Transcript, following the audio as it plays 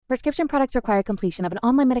Prescription products require completion of an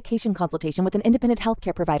online medication consultation with an independent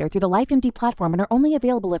healthcare provider through the LifeMD platform and are only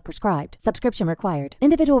available if prescribed. Subscription required.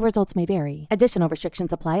 Individual results may vary. Additional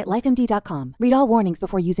restrictions apply at lifemd.com. Read all warnings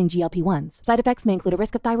before using GLP-1s. Side effects may include a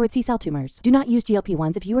risk of thyroid C-cell tumors. Do not use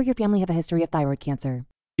GLP-1s if you or your family have a history of thyroid cancer.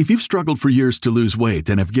 If you've struggled for years to lose weight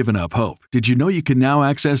and have given up hope, did you know you can now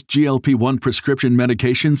access GLP-1 prescription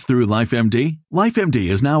medications through LifeMD? LifeMD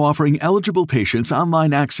is now offering eligible patients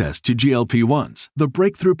online access to GLP-1s, the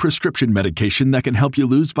breakthrough prescription medication that can help you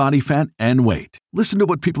lose body fat and weight. Listen to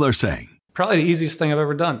what people are saying. Probably the easiest thing I've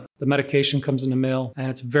ever done. The medication comes in the mail, and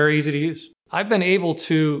it's very easy to use. I've been able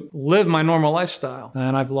to live my normal lifestyle,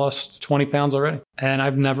 and I've lost 20 pounds already, and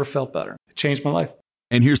I've never felt better. It changed my life.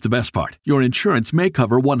 And here's the best part. Your insurance may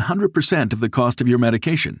cover 100% of the cost of your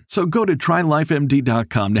medication. So go to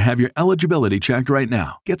TryLifeMD.com to have your eligibility checked right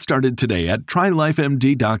now. Get started today at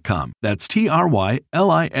TryLifeMD.com. That's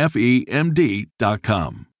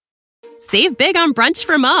TryLifeMD.com. Save big on brunch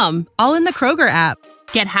for mom, all in the Kroger app.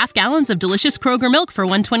 Get half gallons of delicious Kroger milk for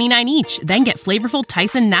 $1.29 each. Then get flavorful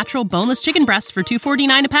Tyson natural boneless chicken breasts for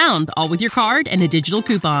 $2.49 a pound, all with your card and a digital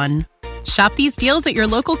coupon. Shop these deals at your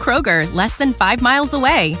local Kroger, less than 5 miles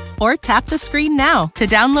away. Or tap the screen now to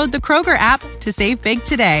download the Kroger app to save big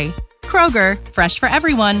today. Kroger, fresh for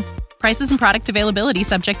everyone. Prices and product availability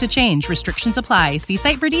subject to change. Restrictions apply. See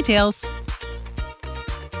site for details.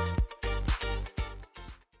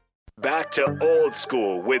 Back to old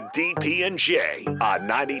school with DP and J on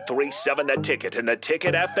 93.7 The Ticket and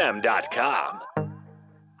theticketfm.com.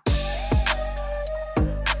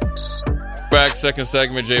 Back, second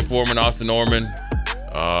segment, Jay Foreman, Austin Norman,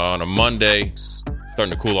 on a Monday.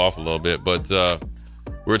 Starting to cool off a little bit, but we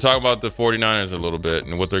were talking about the 49ers a little bit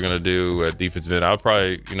and what they're going to do at defensive end. I would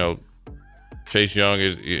probably, Chase Young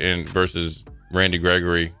versus Randy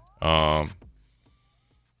Gregory.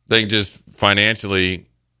 They just financially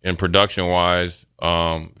and production-wise,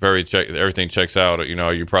 everything checks out.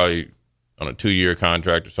 You're probably on a 2-year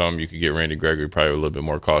contract or something. You could get Randy Gregory probably a little bit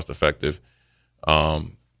more cost-effective.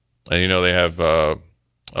 And, they have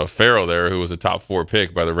Farrell there, who was a top 4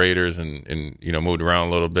 pick by the Raiders and moved around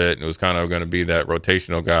a little bit. And it was kind of going to be that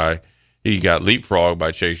rotational guy. He got leapfrogged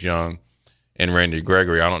by Chase Young and Randy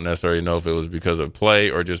Gregory. I don't necessarily know if it was because of play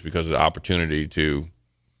or just because of the opportunity to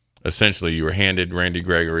essentially you were handed Randy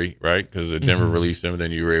Gregory, right? Because Denver released him, and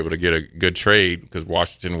then you were able to get a good trade because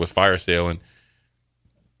Washington was fire sailing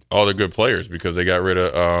all their good players because they got rid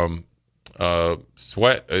of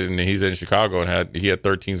Sweat, and he's in Chicago, and he had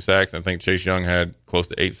 13 sacks. I think Chase Young had close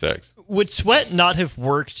to 8 sacks. Would Sweat not have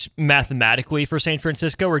worked mathematically for San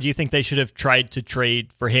Francisco, or do you think they should have tried to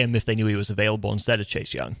trade for him if they knew he was available instead of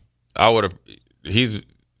Chase Young? I would have. He's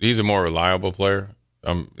a more reliable player,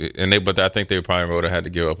 but I think they probably would have had to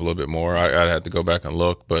give up a little bit more. I'd have to go back and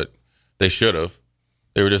look, but they should have.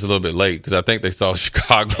 They were just a little bit late because I think they saw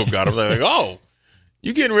Chicago got him. They're like, oh.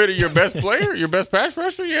 You getting rid of your best player, your best pass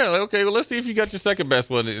rusher? Yeah, like, okay, well, let's see if you got your second best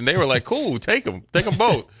one. And they were like, cool, take them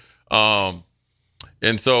both.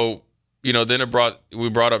 And so, then we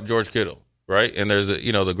brought up George Kittle, right? And there's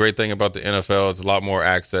the great thing about the NFL is a lot more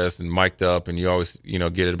access and mic'd up, and you always,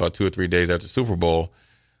 get it about 2 or 3 days after Super Bowl.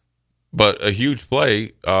 But a huge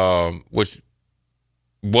play, which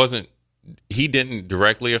he didn't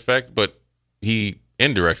directly affect, but he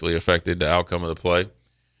indirectly affected the outcome of the play.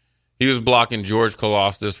 He was blocking George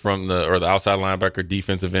Karlaftis from the outside linebacker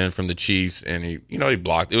defensive end from the Chiefs, and he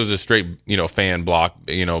blocked. It was a straight, fan block,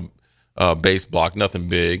 base block, nothing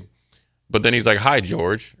big. But then he's like, "Hi,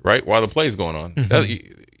 George," right? While the play's going on,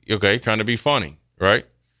 okay, trying to be funny, right?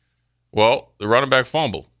 Well, the running back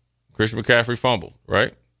fumbled. Christian McCaffrey fumbled,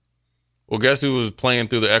 right? Well, guess who was playing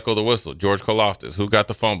through the echo of the whistle? George Karlaftis. Who got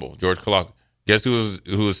the fumble? George Karlaftis. Guess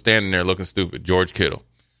who was standing there looking stupid? George Kittle.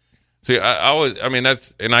 See,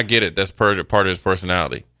 and I get it. That's part of his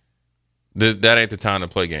personality. That ain't the time to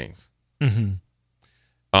play games.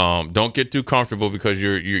 Don't get too comfortable because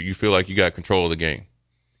you feel like you got control of the game.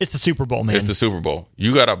 It's the Super Bowl, man. It's the Super Bowl.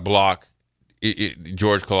 You got to block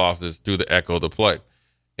George Karlaftis through the echo of the play.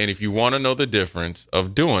 And if you want to know the difference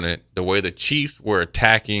of doing it, the way the Chiefs were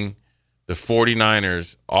attacking the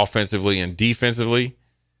 49ers offensively and defensively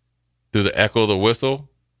through the echo of the whistle,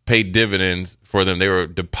 paid dividends for them. They were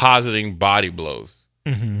depositing body blows.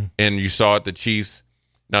 And you saw it, the Chiefs.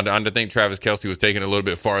 Now, I think Travis Kelce was taking it a little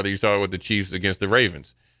bit farther. You saw it with the Chiefs against the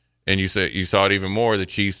Ravens. And you saw it even more, the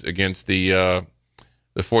Chiefs against the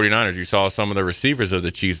 49ers. You saw some of the receivers of the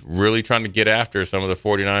Chiefs really trying to get after some of the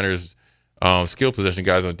 49ers skill position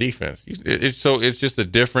guys on defense. It's just a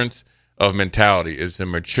difference of mentality. It's a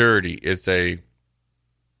maturity. It's a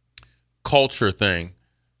culture thing.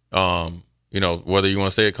 Whether you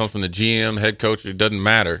want to say it comes from the GM, head coach, it doesn't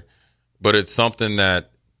matter. But it's something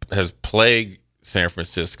that has plagued San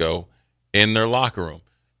Francisco in their locker room.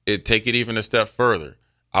 Take it even a step further.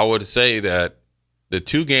 I would say that the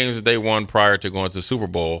 2 games that they won prior to going to the Super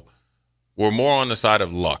Bowl were more on the side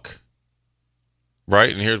of luck,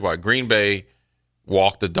 right? And here's why. Green Bay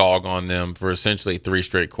walked the dog on them for essentially 3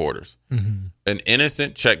 straight quarters. Mm-hmm. An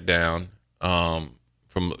innocent check down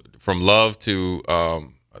from Love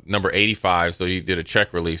to number 85, so he did a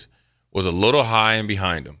check release, was a little high and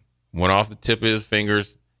behind him. Went off the tip of his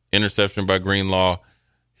fingers, interception by Greenlaw.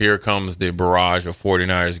 Here comes the barrage of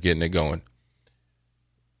 49ers getting it going.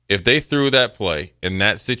 If they threw that play in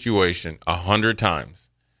that situation 100 times,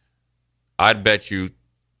 I'd bet you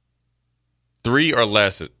 3 or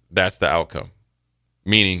less that's the outcome,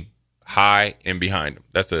 meaning high and behind him.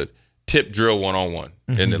 That's a tip drill one-on-one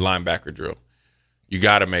in the linebacker drill. You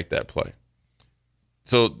got to make that play.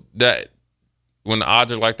 So that when the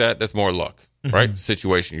odds are like that, that's more luck, right?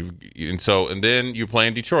 Situation. And then you're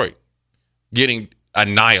playing Detroit, getting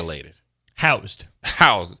annihilated. Housed.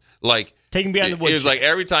 Like, taken behind the woods. It was like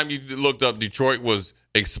every time you looked up, Detroit was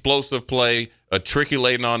explosive play,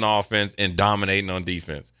 matriculating on offense, and dominating on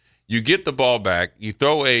defense. You get the ball back, you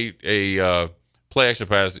throw a play action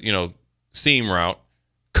pass, seam route,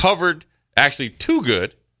 covered actually too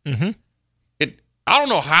good. Mm-hmm. I don't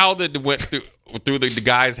know how that went through the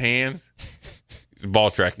guy's hands.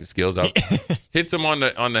 Ball tracking skills up. Hits him on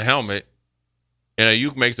the helmet, and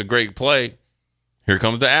Ayuk makes a great play. Here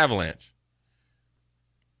comes the avalanche.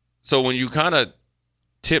 So when you kind of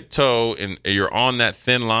tiptoe and you're on that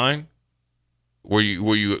thin line where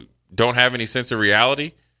you don't have any sense of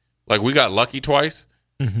reality, like we got lucky twice.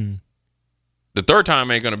 Mm-hmm. The third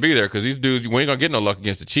time ain't going to be there because these dudes, we ain't going to get no luck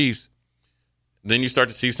against the Chiefs. Then you start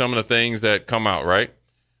to see some of the things that come out, right?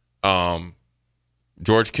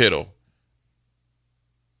 George Kittle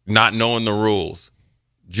not knowing the rules.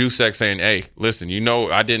 Juszczyk saying, hey, listen,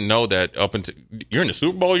 I didn't know that up until you're in the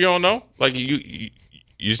Super Bowl, you don't know? Like, you're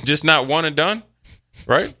just not one and done,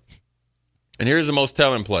 right? And here's the most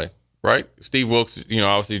telling play, right? Steve Wilks,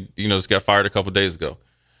 obviously, just got fired a couple of days ago.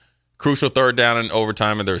 Crucial third down in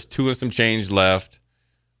overtime, and there's 2 and some change left.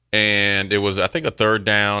 And it was, I think, a third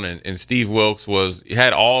down, and Steve Wilks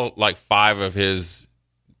had all, 5 of his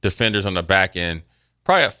defenders on the back end,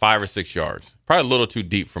 probably at 5 or 6 yards. Probably a little too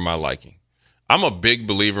deep for my liking. I'm a big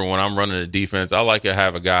believer when I'm running a defense. I like to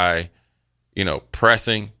have a guy,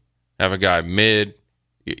 pressing, have a guy mid.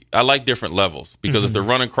 I like different levels because if they're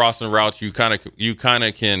running crossing routes, you kind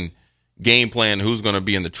of can game plan who's going to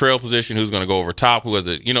be in the trail position, who's going to go over top, who has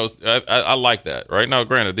it. I like that. Right now,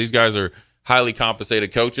 granted, these guys are highly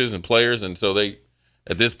compensated coaches and players, and so they,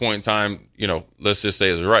 at this point in time, let's just say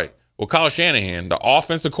is right. Well, Kyle Shanahan, the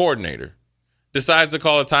offensive coordinator, decides to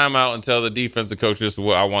call a timeout and tell the defensive coach, "This is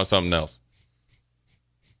what I want, something else."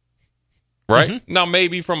 Right? Mm-hmm. Now,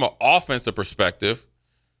 maybe from an offensive perspective,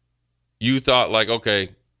 you thought okay,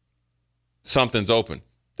 something's open.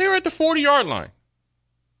 They were at the 40-yard line.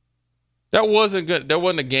 That wasn't good. That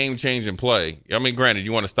wasn't a game-changing play. I mean, granted,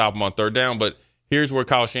 you want to stop them on third down, but here's where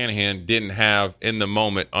Kyle Shanahan didn't have, in the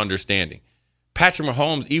moment, understanding. Patrick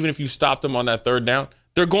Mahomes, even if you stopped them on that third down,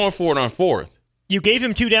 they're going for it on fourth. You gave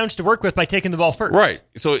him 2 downs to work with by taking the ball first. Right.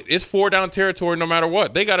 So it's 4-down territory no matter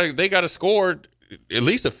what. They gotta score at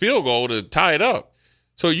least a field goal to tie it up.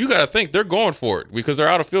 So you got to think they're going for it because they're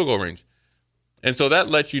out of field goal range. And so that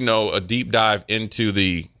lets you know a deep dive into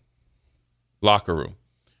the locker room.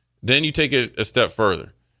 Then you take it a step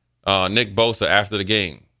further. Nick Bosa, after the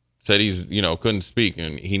game, said he's, couldn't speak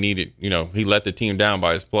and he needed, he let the team down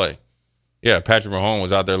by his play. Yeah, Patrick Mahomes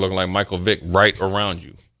was out there looking like Michael Vick right around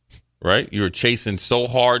you, right? You were chasing so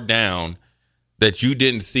hard down that you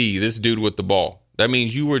didn't see this dude with the ball. That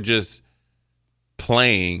means you were just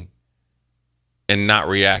playing and not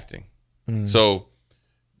reacting. So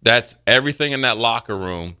that's everything in that locker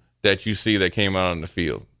room that you see that came out on the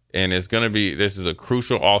field. And it's going to be, this is a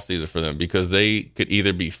crucial offseason for them because they could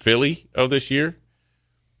either be Philly of this year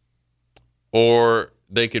or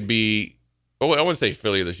they could be, I wouldn't say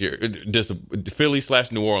Philly this year,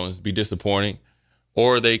 Philly/New Orleans be disappointing,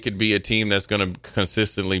 or they could be a team that's going to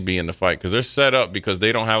consistently be in the fight because they're set up because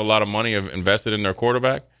they don't have a lot of money invested in their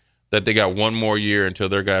quarterback, that they got one more year until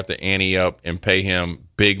they're going to have to ante up and pay him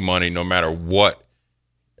big money no matter what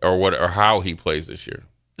or how he plays this year.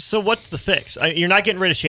 So what's the fix? You're not getting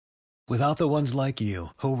rid of Shane. Without the ones like you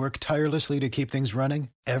who work tirelessly to keep things running,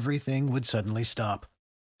 everything would suddenly stop.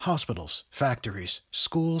 Hospitals, factories,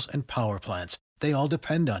 schools, and power plants, they all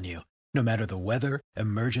depend on you. No matter the weather,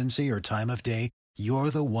 emergency, or time of day, you're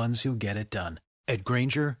the ones who get it done. At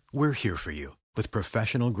Grainger, we're here for you with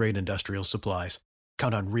professional-grade industrial supplies.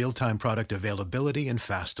 Count on real-time product availability and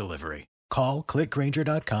fast delivery. Call,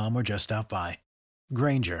 click.Grainger.com, or just stop by.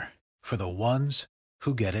 Grainger, for the ones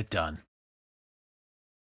who get it done.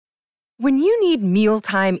 When you need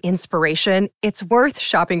mealtime inspiration, it's worth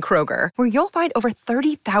shopping Kroger, where you'll find over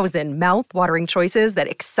 30,000 mouth-watering choices that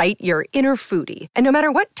excite your inner foodie. And no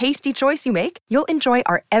matter what tasty choice you make, you'll enjoy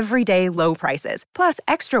our everyday low prices, plus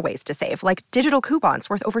extra ways to save, like digital coupons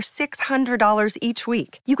worth over $600 each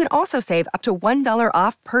week. You can also save up to $1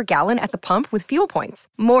 off per gallon at the pump with fuel points.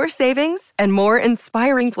 More savings and more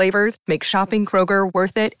inspiring flavors make shopping Kroger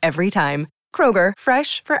worth it every time. Kroger,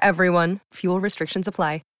 fresh for everyone. Fuel restrictions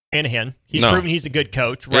apply. Shanahan. He's proven he's a good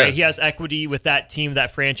coach, right? Yeah. He has equity with that team,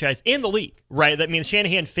 that franchise, in the league, right? That means the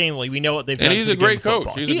Shanahan family, we know what they've done. And he's a great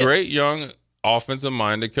coach. He's a great, young,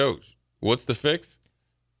 offensive-minded coach. What's the fix?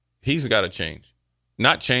 He's got to change.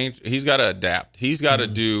 Not change. He's got to adapt. He's got to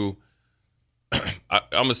do –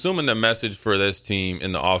 I'm assuming the message for this team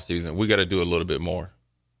in the offseason, we got to do a little bit more,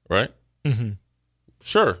 right? Mm-hmm.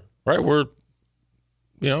 Sure, right? We're,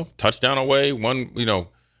 touchdown away,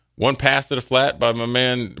 one pass to the flat by my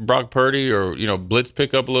man Brock Purdy, or, blitz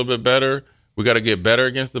pick up a little bit better. We got to get better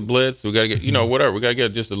against the blitz. We got to get, whatever. We got to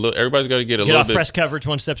get just a little. Everybody's got to get a little bit. Get off press coverage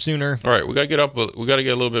one step sooner. All right, we got to get up. We got to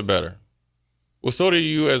get a little bit better. Well, so do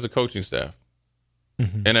you as a coaching staff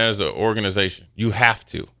and as an organization. You have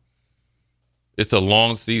to. It's a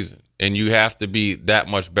long season, and you have to be that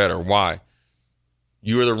much better. Why?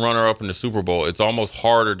 You're the runner-up in the Super Bowl. It's almost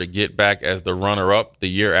harder to get back as the runner-up the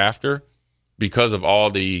year after, because of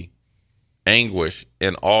all the anguish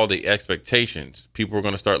and all the expectations. People are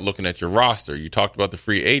going to start looking at your roster. You talked about the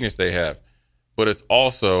free agents they have, but it's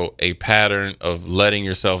also a pattern of letting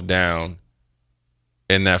yourself down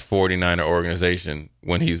in that 49er organization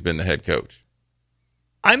when he's been the head coach.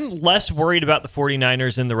 I'm less worried about the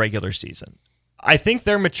 49ers in the regular season. I think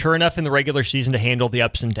they're mature enough in the regular season to handle the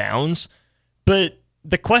ups and downs, but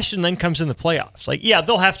the question then comes in the playoffs.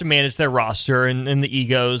 They'll have to manage their roster and the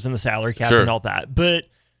egos and the salary cap and all that. But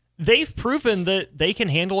they've proven that they can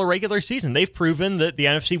handle a regular season. They've proven that the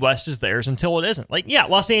NFC West is theirs until it isn't.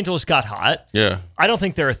 Los Angeles got hot. Yeah. I don't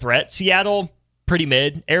think they're a threat. Seattle, pretty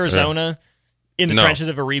mid. Arizona, in the trenches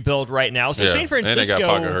of a rebuild right now. So San Francisco. And they got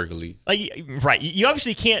Parker Hercules. Right. You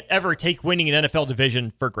obviously can't ever take winning an NFL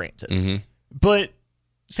division for granted. Mm-hmm. But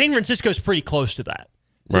San Francisco's pretty close to that.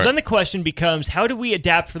 So then the question becomes, how do we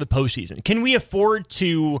adapt for the postseason? Can we afford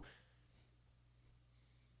to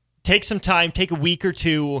take some time, take a week or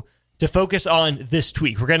two to focus on this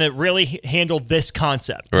tweak? We're going to really handle this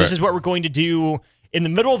concept. Right. This is what we're going to do in the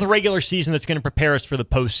middle of the regular season that's going to prepare us for the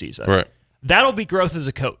postseason. Right. That'll be growth as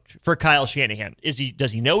a coach for Kyle Shanahan.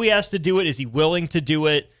 Does he know he has to do it? Is he willing to do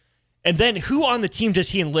it? And then who on the team does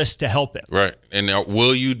he enlist to help him? Right. And now,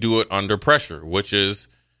 will you do it under pressure, which is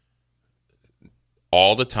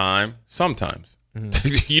all the time, sometimes.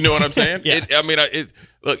 You know what I'm saying? Yeah.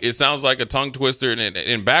 Look, it sounds like a tongue twister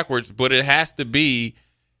and backwards, but it has to be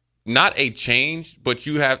not a change, but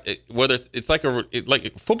you have, whether it's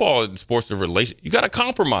like football and sports of relation, you got to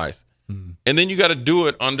compromise. And then you got to do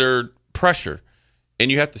it under pressure. And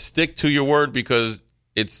you have to stick to your word, because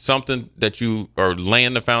it's something that you are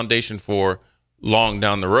laying the foundation for long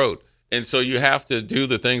down the road. And so you have to do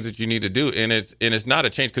the things that you need to do, and it's not a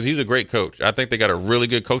change, because he's a great coach. I think they got a really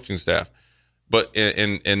good coaching staff, but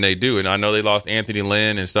and they do. And I know they lost Anthony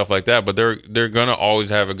Lynn and stuff like that, but they're gonna always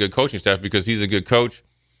have a good coaching staff, because he's a good coach.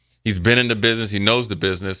 He's been in the business. He knows the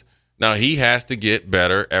business. Now he has to get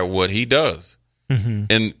better at what he does.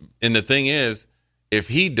 Mm-hmm. And the thing is, if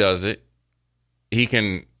he does it, he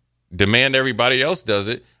can demand everybody else does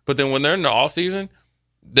it. But then when they're in the off season,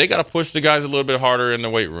 they got to push the guys a little bit harder in the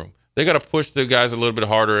weight room. They got to push the guys a little bit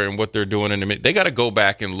harder in what they're doing in the minute. They got to go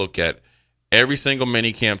back and look at every single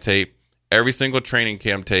mini camp tape, every single training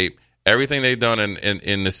camp tape, everything they've done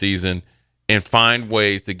in the season, and find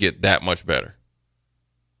ways to get that much better.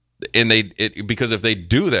 And because if they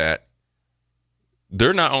do that,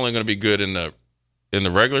 they're not only going to be good in the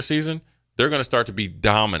regular season, they're going to start to be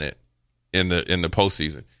dominant in the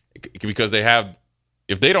postseason, because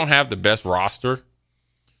if they don't have the best roster,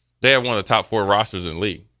 they have one of the top 4 rosters in the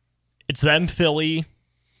league. It's them, Philly,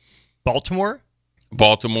 Baltimore.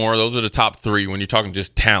 Those are the top 3 when you're talking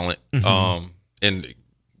just talent, and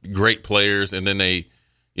great players. And then they,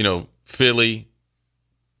 Philly,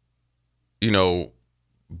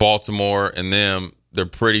 Baltimore, and them, they're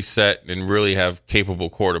pretty set and really have capable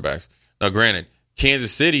quarterbacks. Now, granted,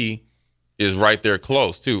 Kansas City is right there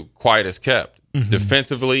close, too, quiet as kept. Mm-hmm.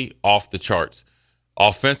 Defensively, off the charts.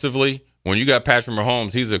 Offensively, when you got Patrick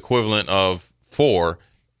Mahomes, he's the equivalent of 4.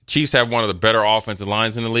 Chiefs have one of the better offensive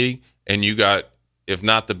lines in the league. and you got, if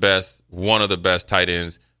not the best, one of the best tight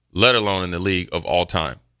ends, let alone in the league of all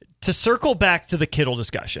time. To circle back to the Kittle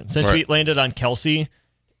discussion, since we landed on Kelce,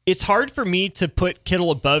 it's hard for me to put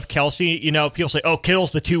Kittle above Kelce. You know, people say, oh,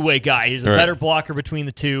 Kittle's the two-way guy. He's a better blocker between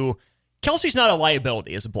the two. Kelce's not a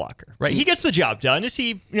liability as a blocker, right? He gets the job done. Is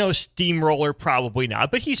he, a steamroller? Probably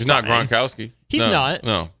not, but he's not Gronkowski. He's not.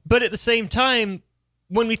 No. But at the same time,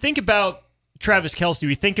 when we think about Travis Kelce,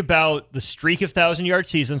 we think about the streak of 1,000-yard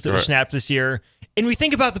seasons that were snapped this year, and we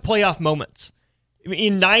think about the playoff moments.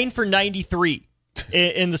 In 9 for 93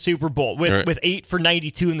 in the Super Bowl, with 8 for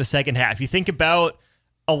 92 in the second half. You think about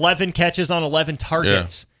 11 catches on 11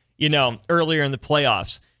 targets, earlier in the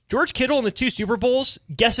playoffs. George Kittle in the 2 Super Bowls,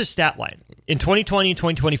 guess his stat line in 2020 and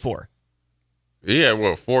 2024.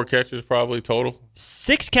 Yeah, 4 catches probably total?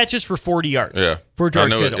 6 catches for 40 yards for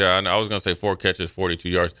George Kittle. Yeah, I was going to say 4 catches, 42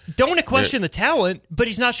 yards. Don't want to question the talent, but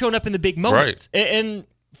he's not showing up in the big moments. Right. And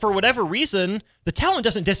for whatever reason, the talent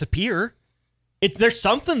doesn't disappear. There's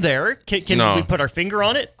something there. Can we put our finger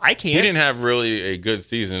on it? I can't. He didn't have really a good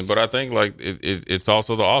season, but I think it's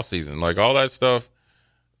also the off season. Like all that stuff,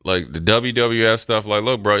 like the WWF stuff. Like,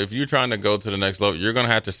 look, bro, if you're trying to go to the next level, you're going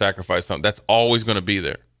to have to sacrifice something. That's always going to be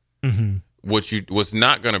there. Mm-hmm. What's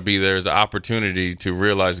not going to be there is the opportunity to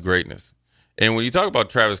realize greatness. And when you talk about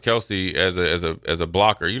Travis Kelce as a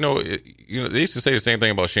blocker, they used to say the same thing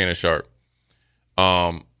about Shannon Sharp.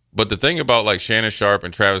 But the thing about like Shannon Sharp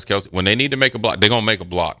and Travis Kelce, when they need to make a block, they're gonna make a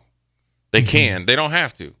block. They can. They don't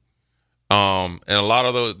have to. And a lot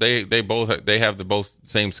of those, they have the both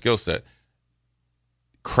same skill set.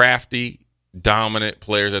 Crafty, dominant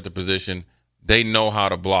players at the position. They know how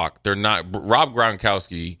to block. They're not Rob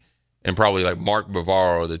Gronkowski and probably like Mark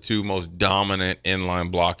Bavaro are the 2 most dominant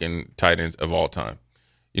inline blocking tight ends of all time.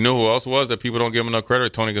 You know who else was that people don't give him enough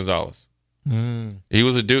credit? Tony Gonzalez. He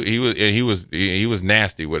was a dude. He was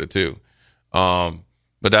nasty with it too.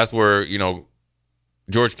 But that's where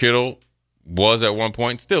George Kittle was at one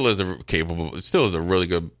point. Still is a really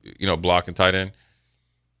good blocking tight end.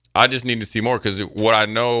 I just need to see more because what I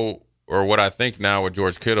know or what I think now with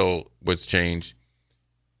George Kittle, what's changed,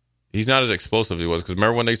 he's not as explosive as he was. Because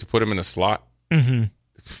remember when they used to put him in the slot? Mm-hmm.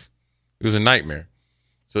 It was a nightmare.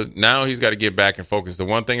 So now he's got to get back and focus. The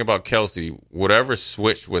one thing about Kelce, whatever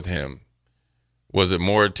switched with him. Was it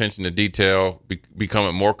more attention to detail,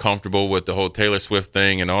 becoming more comfortable with the whole Taylor Swift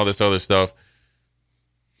thing and all this other stuff?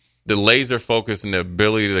 The laser focus and the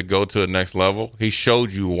ability to go to the next level, he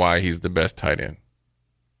showed you why he's the best tight end.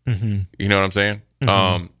 Mm-hmm. You know what I'm saying?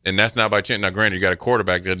 Mm-hmm. And that's not by chance. Now, granted, you got a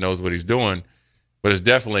quarterback that knows what he's doing, but it's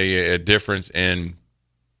definitely a difference in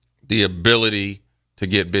the ability to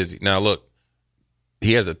get busy. Now, look,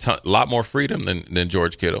 he has a lot more freedom than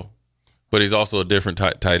George Kittle, but he's also a different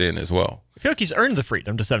tight end as well. I feel like he's earned the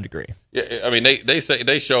freedom to some degree. Yeah, I mean,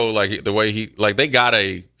 they show like the way they got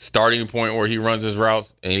a starting point where he runs his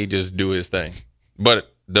routes and he just do his thing.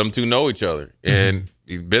 But them 2 know each other, and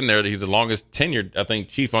he's been there. He's the longest tenured, I think,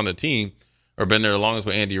 chief on the team, or been there the longest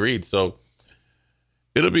with Andy Reid. So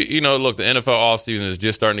it'll be, look, the NFL offseason is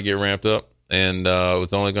just starting to get ramped up, and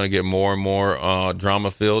it's only going to get more and more drama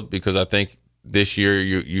filled because I think this year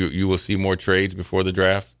you will see more trades before the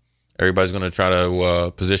draft. Everybody's going to try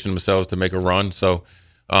to position themselves to make a run. So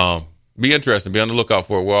be interesting. Be on the lookout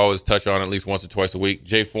for it. We'll always touch on it at least once or twice a week.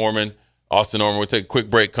 Jay Foreman, Austin Norman. We'll take a quick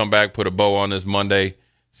break, come back, put a bow on this Monday,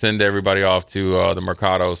 send everybody off to the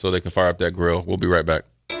Mercado so they can fire up that grill. We'll be right back.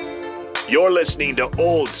 You're listening to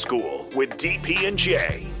Old School with DP and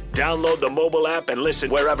J. Download the mobile app and listen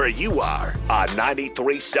wherever you are on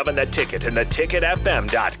 93.7 The Ticket and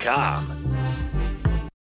theticketfm.com.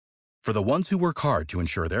 For the ones who work hard to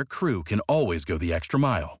ensure their crew can always go the extra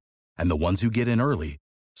mile, and the ones who get in early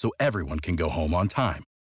so everyone can go home on time,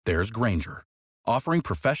 there's Grainger, offering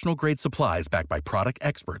professional-grade supplies backed by product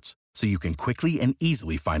experts so you can quickly and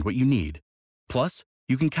easily find what you need. Plus,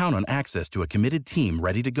 you can count on access to a committed team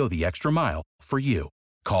ready to go the extra mile for you.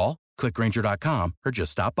 Call, click Grainger.com, or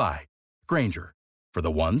just stop by. Grainger, for the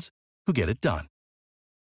ones who get it done.